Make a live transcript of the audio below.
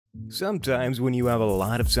Sometimes when you have a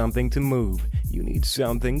lot of something to move, you need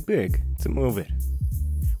something big to move it.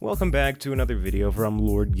 Welcome back to another video from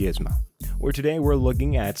Lord Gizmo, where today we're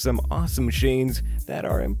looking at some awesome machines that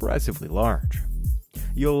are impressively large.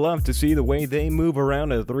 You'll love to see the way they move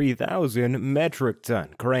around a 3,000 metric ton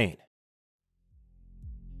crane.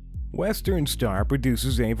 Western Star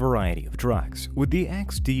produces a variety of trucks, with the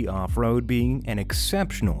XT Offroad being an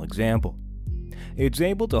exceptional example. It's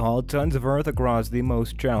able to haul tons of earth across the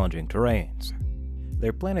most challenging terrains.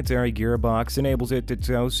 Their planetary gearbox enables it to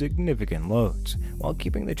tow significant loads, while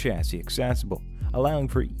keeping the chassis accessible, allowing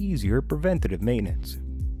for easier preventative maintenance.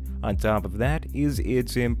 On top of that is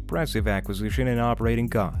its impressive acquisition and operating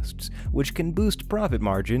costs, which can boost profit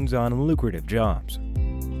margins on lucrative jobs.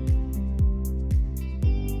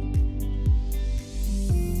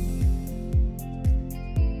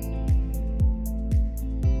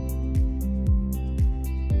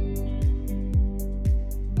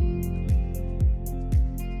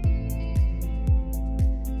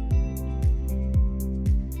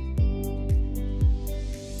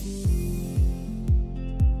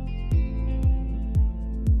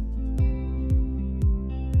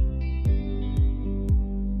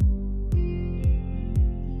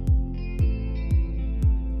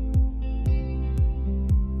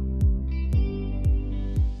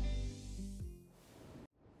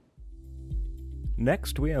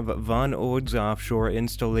 Next, we have Van Oord's offshore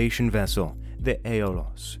installation vessel, the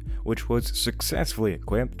Aeolus, which was successfully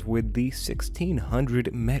equipped with the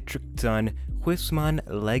 1,600 metric ton Huisman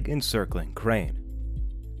leg encircling crane.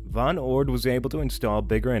 Van Oord was able to install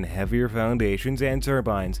bigger and heavier foundations and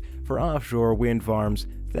turbines for offshore wind farms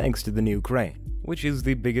thanks to the new crane, which is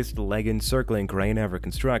the biggest leg encircling crane ever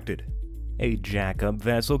constructed. A jack-up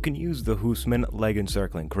vessel can use the Huisman leg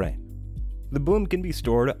encircling crane. The boom can be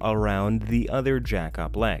stored around the other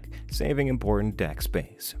jack-up leg, saving important deck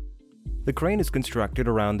space. The crane is constructed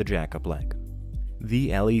around the jack-up leg. The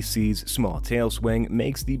LEC's small tail swing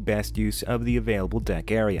makes the best use of the available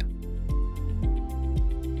deck area.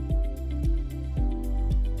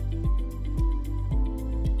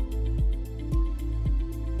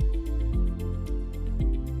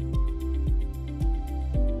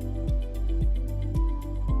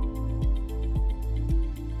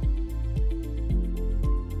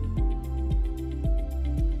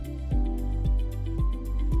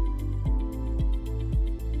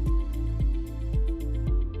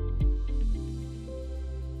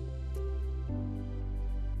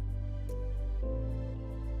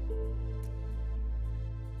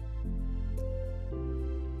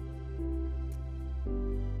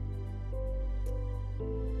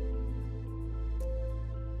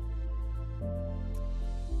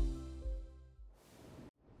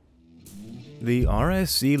 The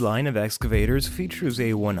RSC line of excavators features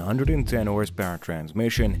a 110 horsepower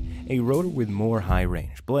transmission, a rotor with more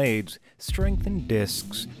high-range blades, strengthened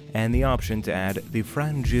discs, and the option to add the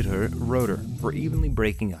LIEBHERR rotor for evenly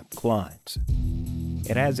breaking up climbs.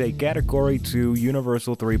 It has a Category 2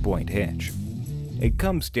 universal 3-point hitch. It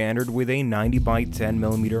comes standard with a 90 by 10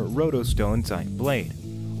 mm rotostone type blade,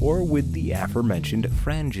 or with the aforementioned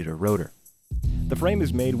LIEBHERR rotor. The frame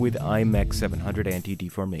is made with IMEX 700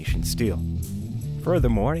 anti-deformation steel.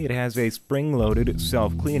 Furthermore, it has a spring-loaded,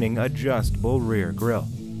 self-cleaning, adjustable rear grille.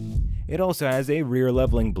 It also has a rear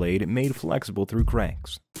leveling blade made flexible through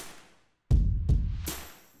cranks.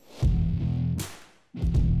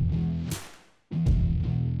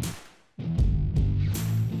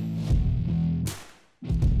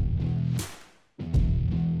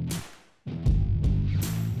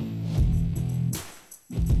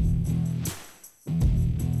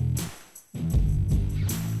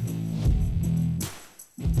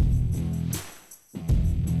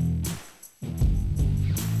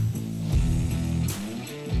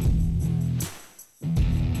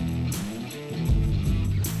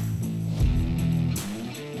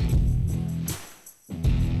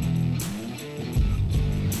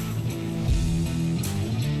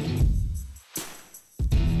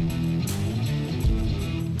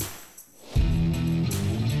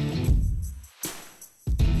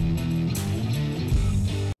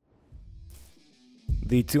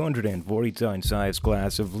 The 240-ton size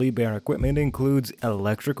class of LIEBHERR equipment includes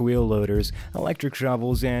electric wheel loaders, electric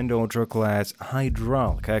shovels, and ultra-class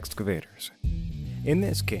hydraulic excavators. In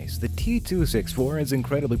this case, the T264 is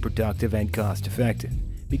incredibly productive and cost-effective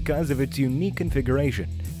because of its unique configuration,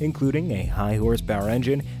 including a high-horsepower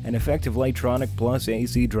engine, an effective Lightronic plus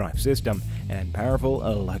AC drive system, and powerful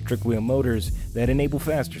electric wheel motors that enable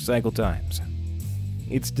faster cycle times.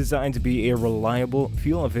 It's designed to be a reliable,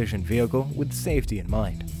 fuel-efficient vehicle with safety in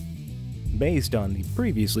mind. Based on the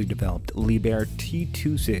previously developed LIEBHERR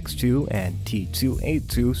T262 and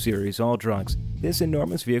T282 series all trucks, this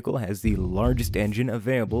enormous vehicle has the largest engine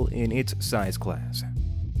available in its size class.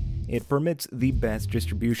 It permits the best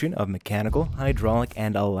distribution of mechanical, hydraulic,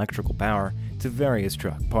 and electrical power to various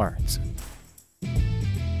truck parts.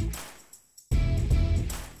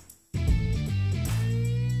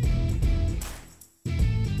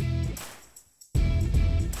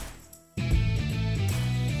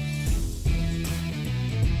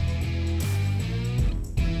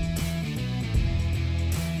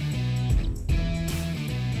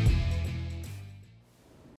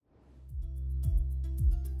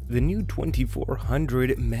 The new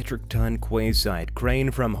 2,400 metric ton quayside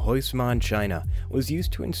crane from Huisman, China was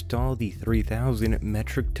used to install the 3,000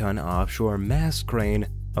 metric ton offshore mast crane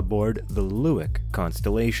aboard the LIEBHERR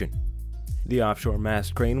constellation. The offshore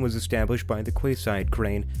mast crane was established by the quayside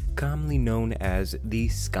crane, commonly known as the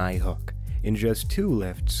Skyhook, in just 2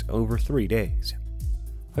 lifts over 3 days.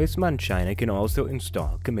 Huisman China can also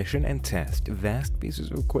install, commission, and test vast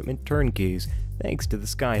pieces of equipment turnkeys thanks to the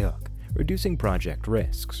Skyhook, reducing project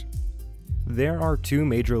risks. There are 2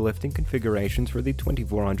 major lifting configurations for the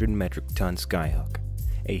 2,400 metric ton Skyhook.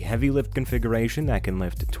 A heavy lift configuration that can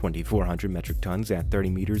lift 2,400 metric tons at 30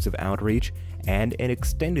 meters of outreach, and an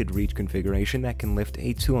extended reach configuration that can lift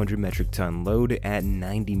a 200 metric ton load at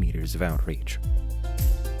 90 meters of outreach.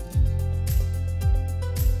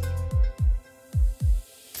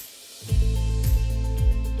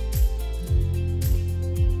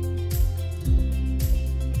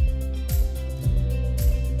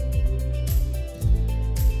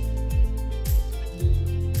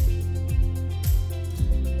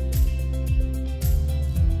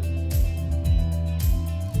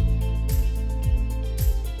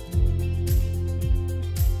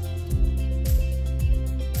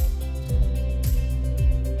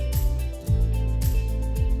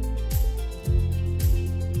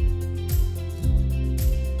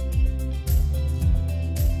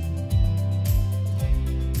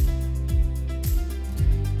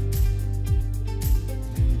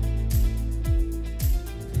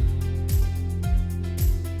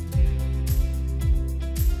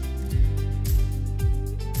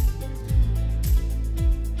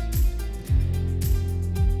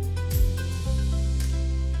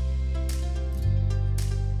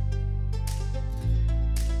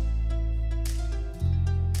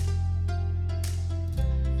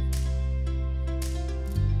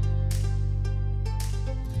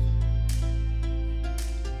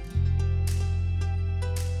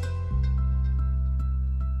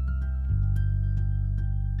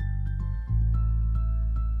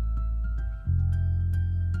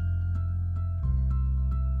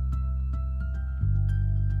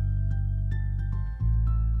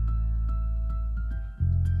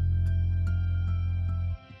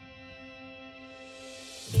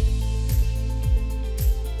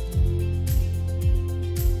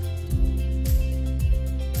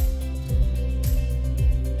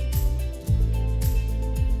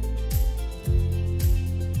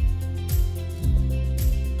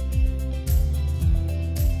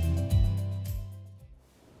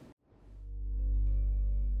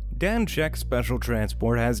 CZECH Special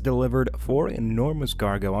Transport has delivered 4 enormous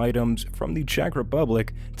cargo items from the Czech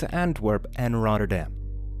Republic to Antwerp and Rotterdam.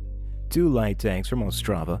 2 light tanks from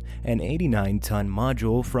Ostrava, an 89-ton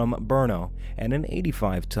module from Brno, and an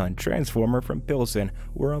 85-ton transformer from Pilsen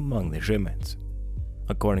were among the shipments.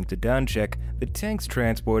 According to CZECH, the tank's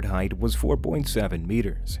transport height was 4.7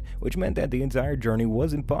 meters, which meant that the entire journey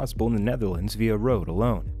was impossible in the Netherlands via road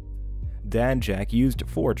alone. CZECH used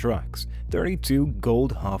 4 trucks, 32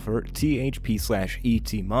 Goldhofer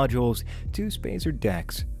THP/ET modules, 2 spacer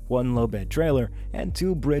decks, 1 low-bed trailer, and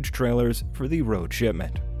 2 bridge trailers for the road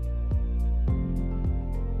shipment.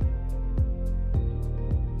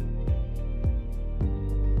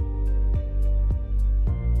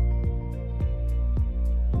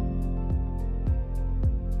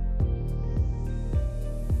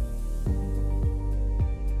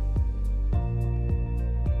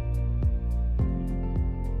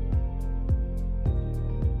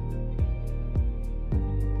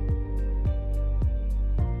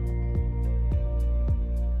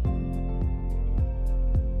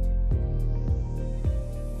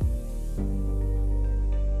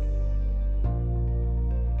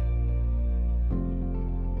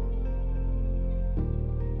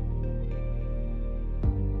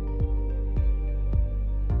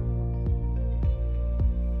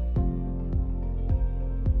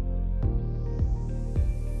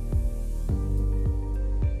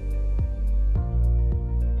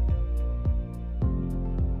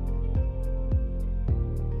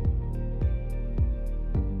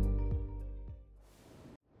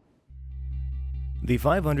 The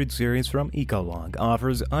 500 series from Ecolog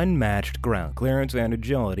offers unmatched ground clearance and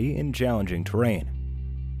agility in challenging terrain,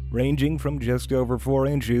 ranging from just over 4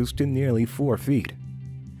 inches to nearly 4 feet.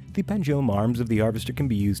 The pendulum arms of the harvester can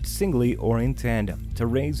be used singly or in tandem to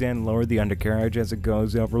raise and lower the undercarriage as it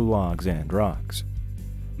goes over logs and rocks.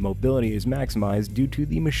 Mobility is maximized due to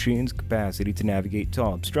the machine's capacity to navigate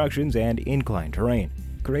tall obstructions and inclined terrain,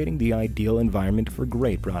 creating the ideal environment for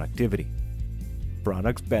great productivity.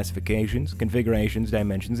 Product specifications, configurations,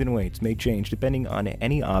 dimensions, and weights may change depending on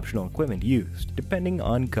any optional equipment used, depending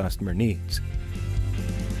on customer needs.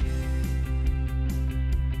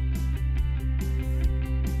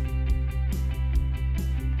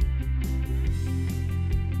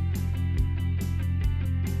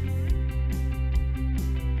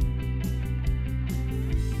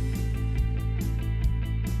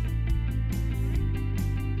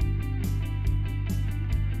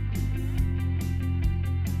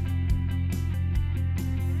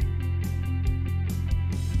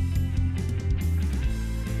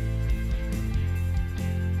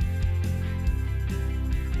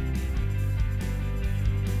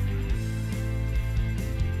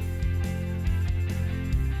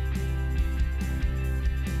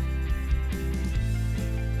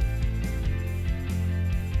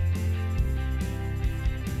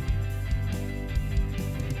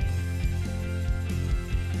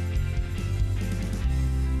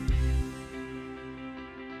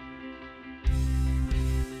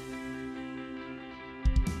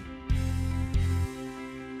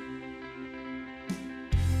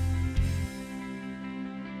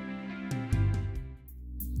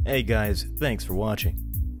 Hey guys, thanks for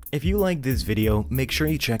watching. If you liked this video, make sure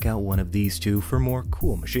you check out one of these two for more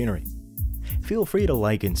cool machinery. Feel free to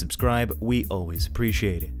like and subscribe, we always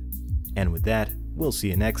appreciate it. And with that, we'll see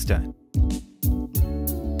you next time.